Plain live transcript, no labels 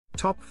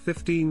Top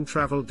 15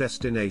 Travel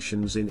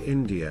Destinations in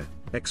India,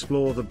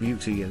 explore the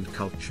beauty and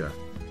culture.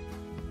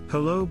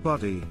 Hello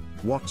buddy,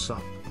 what's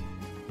up?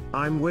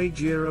 I'm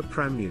Wajira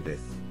Pramudith.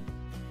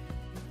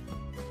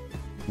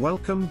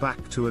 Welcome back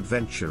to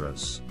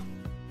Adventurers.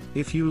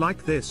 If you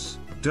like this,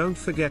 don't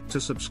forget to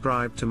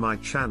subscribe to my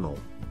channel.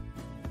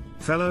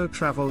 Fellow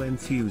travel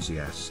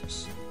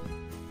enthusiasts.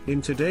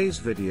 In today's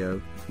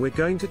video, we're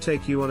going to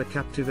take you on a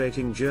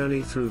captivating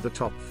journey through the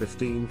top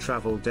 15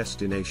 travel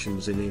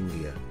destinations in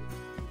India.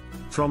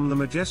 From the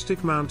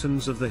majestic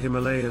mountains of the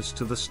Himalayas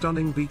to the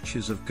stunning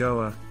beaches of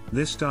Goa,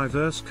 this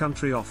diverse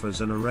country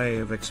offers an array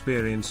of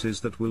experiences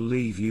that will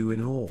leave you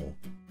in awe.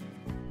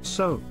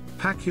 So,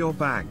 pack your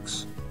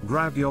bags,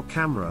 grab your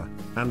camera,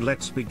 and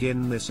let's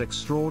begin this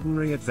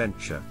extraordinary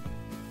adventure.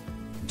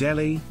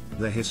 Delhi,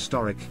 the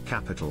historic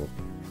capital.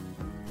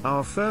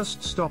 Our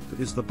first stop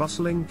is the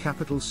bustling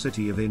capital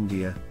city of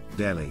India,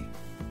 Delhi.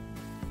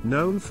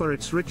 Known for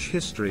its rich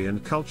history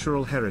and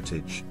cultural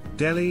heritage,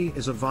 Delhi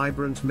is a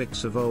vibrant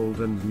mix of old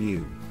and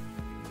new.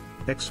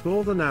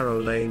 Explore the narrow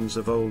lanes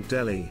of Old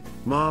Delhi,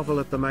 marvel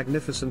at the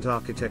magnificent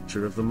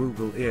architecture of the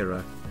Mughal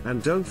era,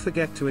 and don't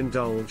forget to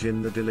indulge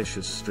in the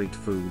delicious street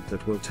food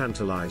that will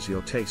tantalize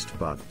your taste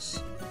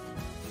buds.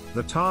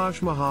 The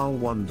Taj Mahal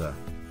Wonder.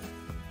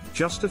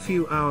 Just a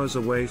few hours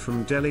away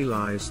from Delhi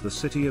lies the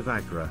city of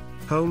Agra,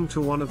 home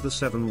to one of the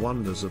 7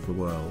 wonders of the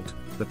world,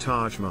 the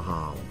Taj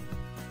Mahal.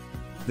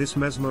 This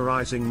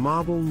mesmerizing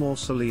marble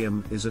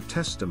mausoleum is a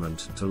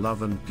testament to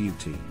love and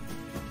beauty.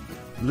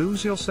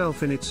 Lose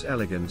yourself in its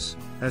elegance,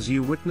 as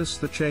you witness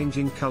the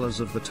changing colors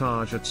of the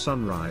Taj at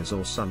sunrise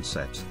or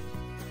sunset.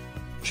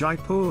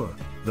 Jaipur,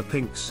 the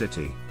Pink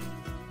City.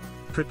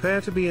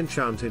 Prepare to be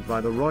enchanted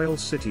by the royal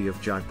city of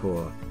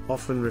Jaipur,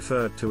 often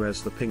referred to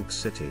as the Pink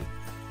City.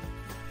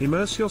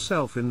 Immerse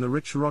yourself in the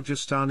rich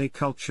Rajasthani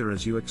culture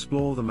as you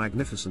explore the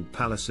magnificent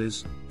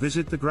palaces,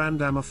 visit the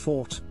Grand Amma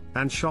Fort,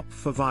 and shop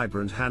for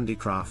vibrant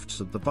handicrafts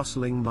at the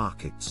bustling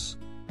markets.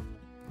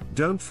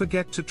 Don't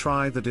forget to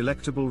try the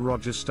delectable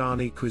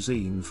Rajasthani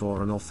cuisine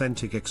for an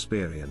authentic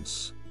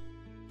experience.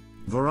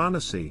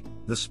 Varanasi,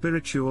 the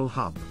spiritual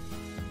hub.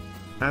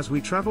 As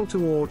we travel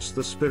towards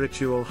the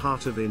spiritual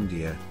heart of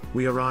India,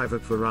 we arrive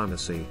at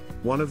Varanasi,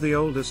 one of the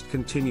oldest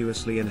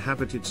continuously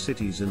inhabited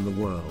cities in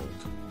the world.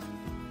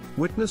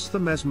 Witness the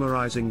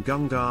mesmerizing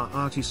Ganga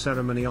Aarti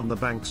ceremony on the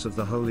banks of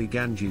the holy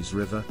Ganges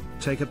River,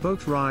 take a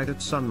boat ride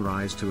at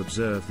sunrise to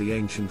observe the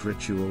ancient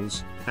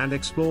rituals, and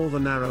explore the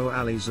narrow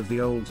alleys of the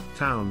old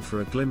town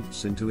for a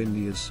glimpse into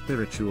India's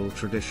spiritual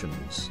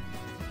traditions.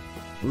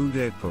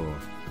 Udaipur,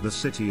 the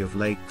city of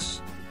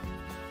lakes.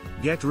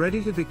 Get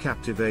ready to be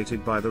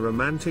captivated by the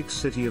romantic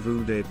city of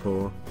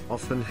Udaipur,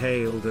 often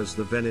hailed as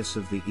the Venice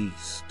of the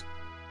East.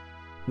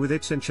 With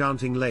its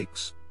enchanting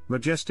lakes,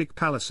 majestic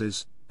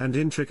palaces, and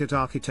intricate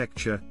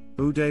architecture,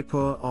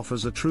 Udaipur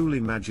offers a truly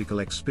magical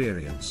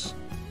experience.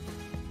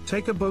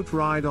 Take a boat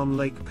ride on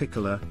Lake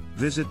Pichola,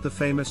 visit the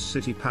famous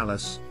city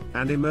palace,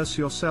 and immerse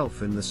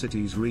yourself in the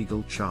city's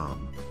regal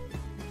charm.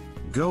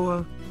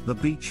 Goa, the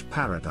beach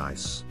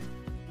paradise.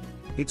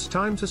 It's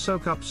time to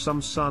soak up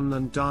some sun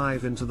and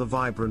dive into the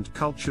vibrant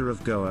culture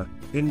of Goa,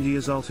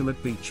 India's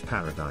ultimate beach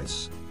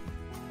paradise.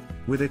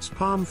 With its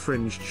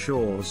palm-fringed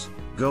shores,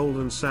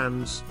 golden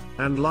sands,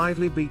 and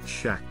lively beach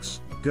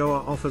shacks, Goa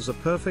offers a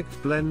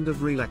perfect blend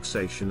of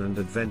relaxation and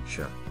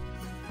adventure.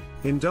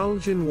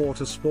 Indulge in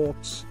water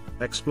sports,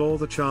 explore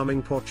the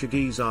charming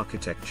Portuguese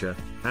architecture,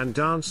 and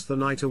dance the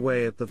night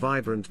away at the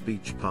vibrant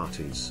beach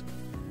parties.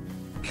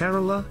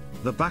 Kerala,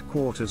 the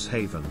backwaters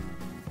haven.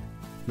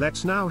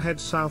 Let's now head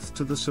south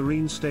to the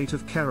serene state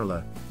of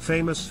Kerala,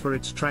 famous for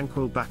its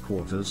tranquil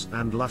backwaters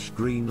and lush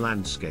green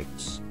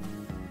landscapes.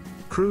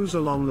 Cruise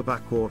along the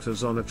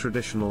backwaters on a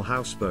traditional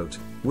houseboat,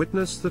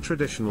 witness the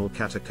traditional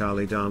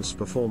Kathakali dance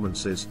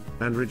performances,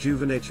 and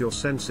rejuvenate your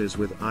senses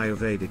with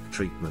Ayurvedic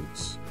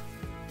treatments.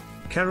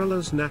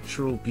 Kerala's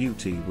natural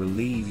beauty will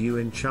leave you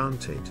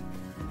enchanted.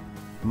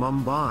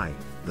 Mumbai,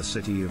 the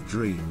city of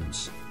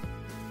dreams.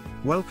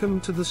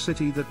 Welcome to the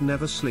city that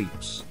never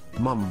sleeps,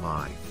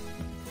 Mumbai.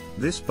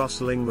 This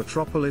bustling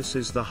metropolis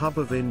is the hub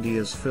of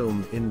India's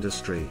film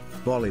industry,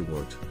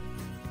 Bollywood.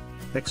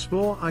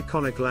 Explore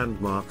iconic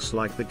landmarks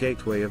like the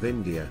Gateway of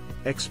India,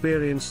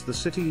 experience the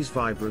city's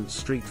vibrant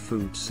street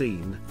food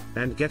scene,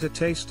 and get a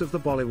taste of the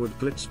Bollywood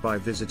glitz by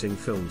visiting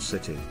Film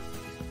City.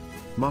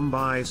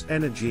 Mumbai's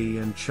energy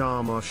and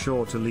charm are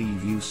sure to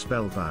leave you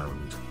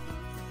spellbound.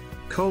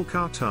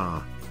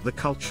 Kolkata, the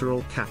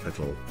cultural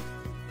capital.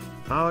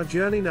 Our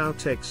journey now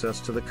takes us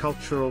to the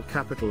cultural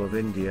capital of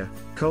India,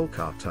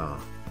 Kolkata.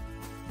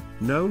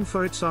 Known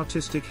for its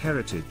artistic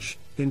heritage,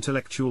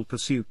 intellectual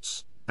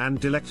pursuits, and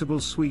delectable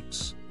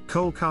sweets,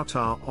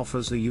 Kolkata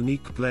offers a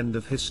unique blend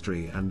of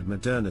history and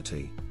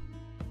modernity.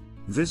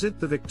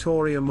 Visit the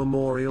Victoria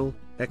Memorial,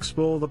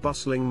 explore the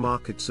bustling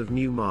markets of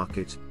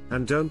Newmarket,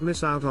 and don't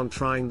miss out on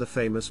trying the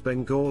famous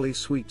Bengali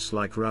sweets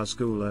like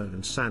rasgulla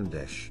and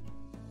sandesh.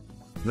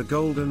 The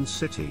Golden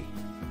City.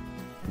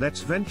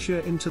 Let's venture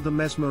into the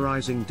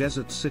mesmerizing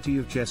desert city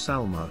of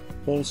Jaisalmer,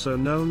 also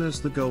known as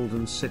the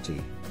Golden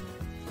City.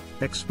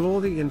 Explore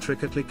the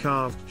intricately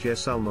carved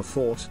Jaisalmer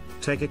Fort,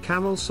 take a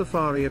camel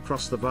safari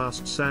across the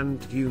vast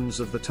sand dunes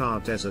of the Thar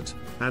Desert,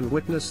 and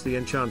witness the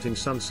enchanting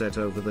sunset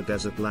over the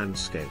desert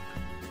landscape.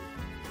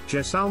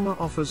 Jaisalmer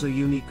offers a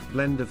unique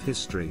blend of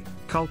history,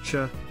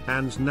 culture,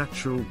 and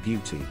natural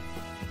beauty.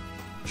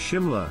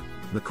 Shimla,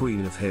 the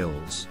Queen of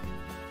Hills.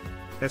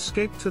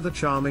 Escape to the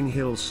charming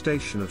hill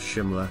station of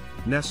Shimla,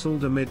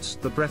 nestled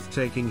amidst the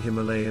breathtaking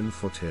Himalayan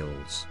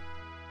foothills.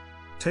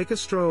 Take a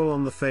stroll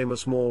on the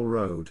famous Mall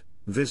Road,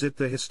 visit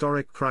the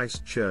historic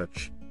Christ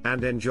Church,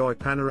 and enjoy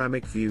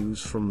panoramic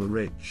views from the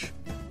ridge.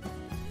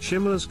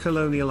 Shimla's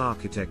colonial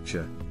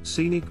architecture,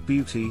 scenic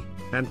beauty,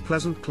 and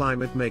pleasant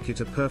climate make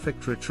it a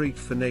perfect retreat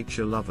for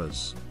nature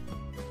lovers.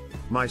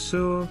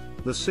 Mysore,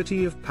 the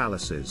City of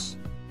Palaces.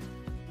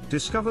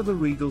 Discover the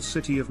regal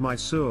city of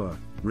Mysore,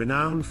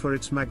 renowned for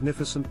its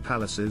magnificent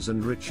palaces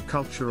and rich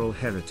cultural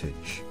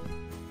heritage.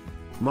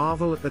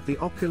 Marvel at the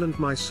opulent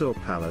Mysore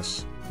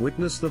Palace,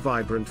 witness the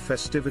vibrant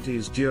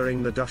festivities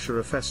during the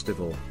Dussehra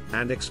festival,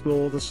 and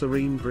explore the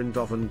serene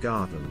Brindavan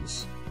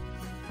Gardens.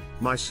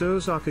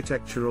 Mysore's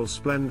architectural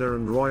splendor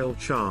and royal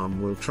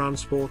charm will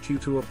transport you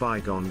to a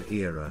bygone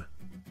era.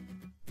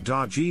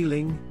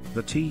 Darjeeling,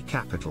 the tea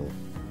capital.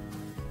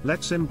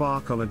 Let's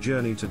embark on a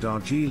journey to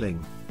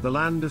Darjeeling, the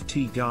land of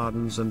tea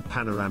gardens and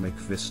panoramic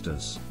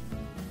vistas.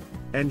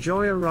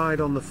 Enjoy a ride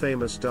on the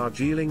famous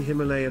Darjeeling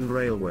Himalayan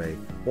Railway,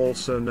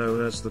 also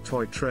known as the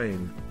Toy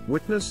Train,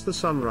 witness the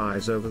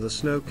sunrise over the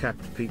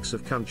snow-capped peaks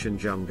of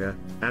Kanchenjunga,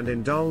 and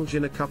indulge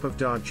in a cup of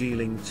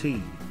Darjeeling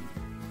tea.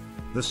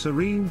 The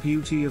serene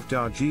beauty of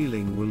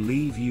Darjeeling will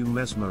leave you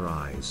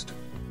mesmerized.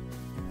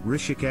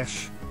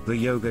 Rishikesh, the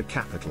yoga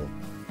capital.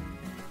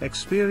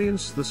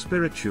 Experience the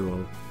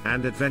spiritual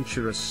and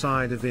adventurous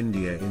side of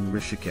India in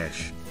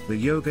Rishikesh, the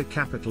yoga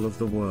capital of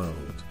the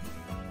world.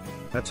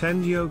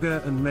 Attend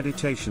yoga and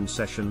meditation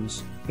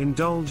sessions,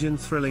 indulge in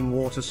thrilling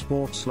water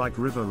sports like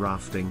river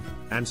rafting,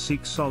 and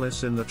seek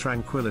solace in the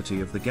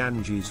tranquility of the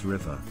Ganges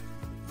River.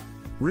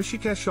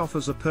 Rishikesh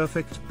offers a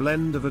perfect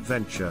blend of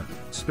adventure,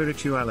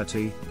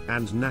 spirituality,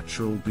 and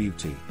natural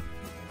beauty.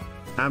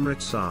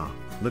 Amritsar,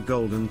 the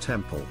Golden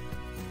Temple.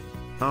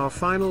 Our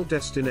final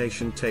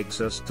destination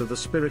takes us to the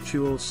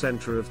spiritual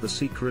center of the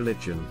Sikh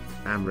religion,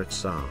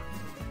 Amritsar.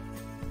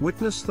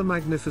 Witness the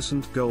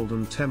magnificent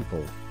Golden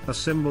Temple, a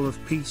symbol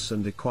of peace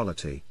and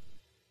equality.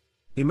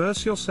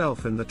 Immerse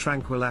yourself in the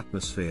tranquil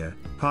atmosphere,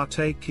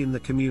 partake in the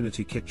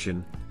community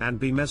kitchen, and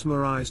be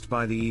mesmerized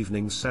by the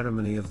evening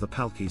ceremony of the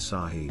Palki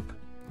Sahib.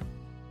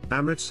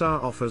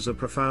 Amritsar offers a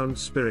profound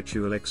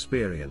spiritual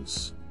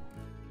experience.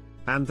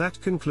 And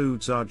that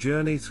concludes our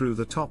journey through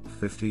the top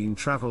 15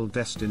 travel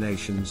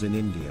destinations in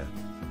India.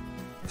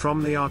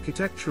 From the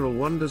architectural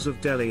wonders of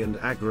Delhi and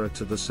Agra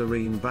to the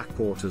serene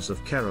backwaters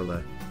of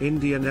Kerala,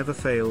 India never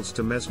fails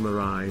to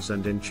mesmerize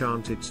and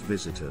enchant its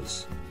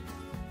visitors.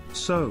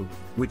 So,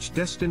 which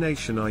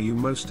destination are you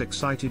most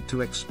excited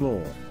to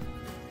explore?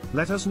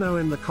 Let us know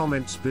in the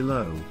comments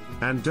below,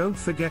 and don't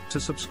forget to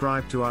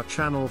subscribe to our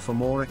channel for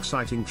more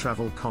exciting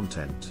travel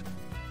content.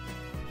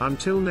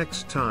 Until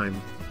next time,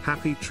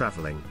 happy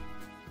traveling.